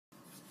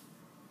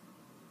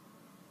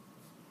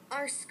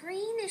Our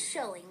screen is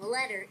showing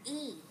letter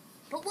E.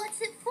 But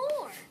what's it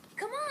for?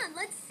 Come on,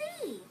 let's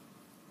see.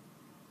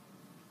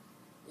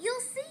 You'll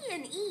see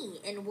an E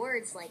in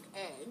words like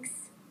eggs,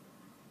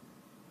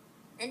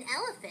 an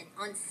elephant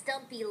on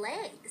stumpy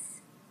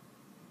legs,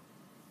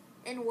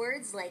 in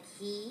words like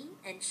he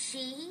and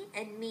she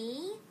and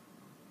me.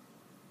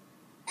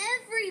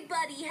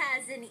 Everybody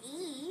has an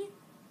E.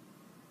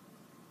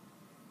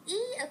 E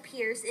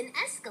appears in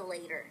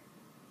escalator.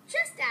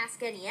 Just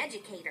ask any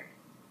educator.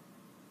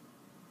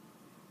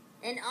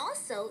 And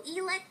also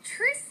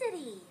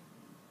electricity,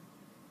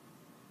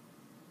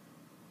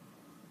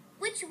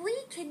 which we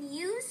can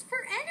use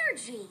for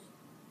energy.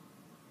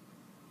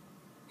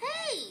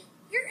 Hey,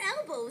 your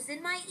elbow's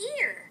in my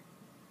ear.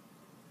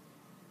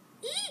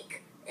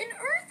 Eek, an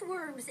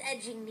earthworm's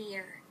edging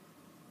near.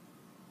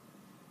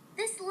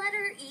 This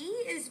letter E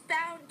is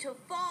bound to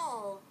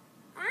fall.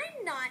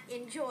 I'm not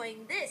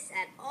enjoying this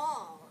at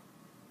all.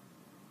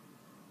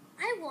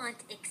 I want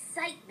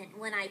excitement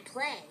when I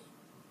play.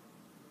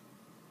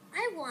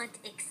 I want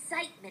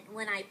excitement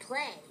when I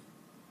play.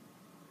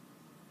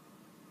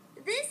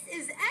 This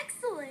is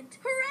excellent!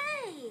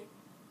 Hooray!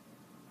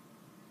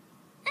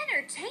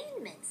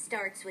 Entertainment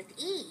starts with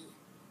E.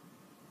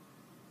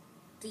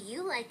 Do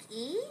you like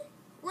E?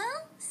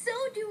 Well, so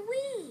do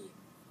we.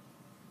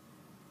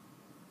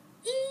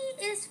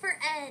 E is for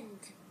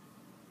end.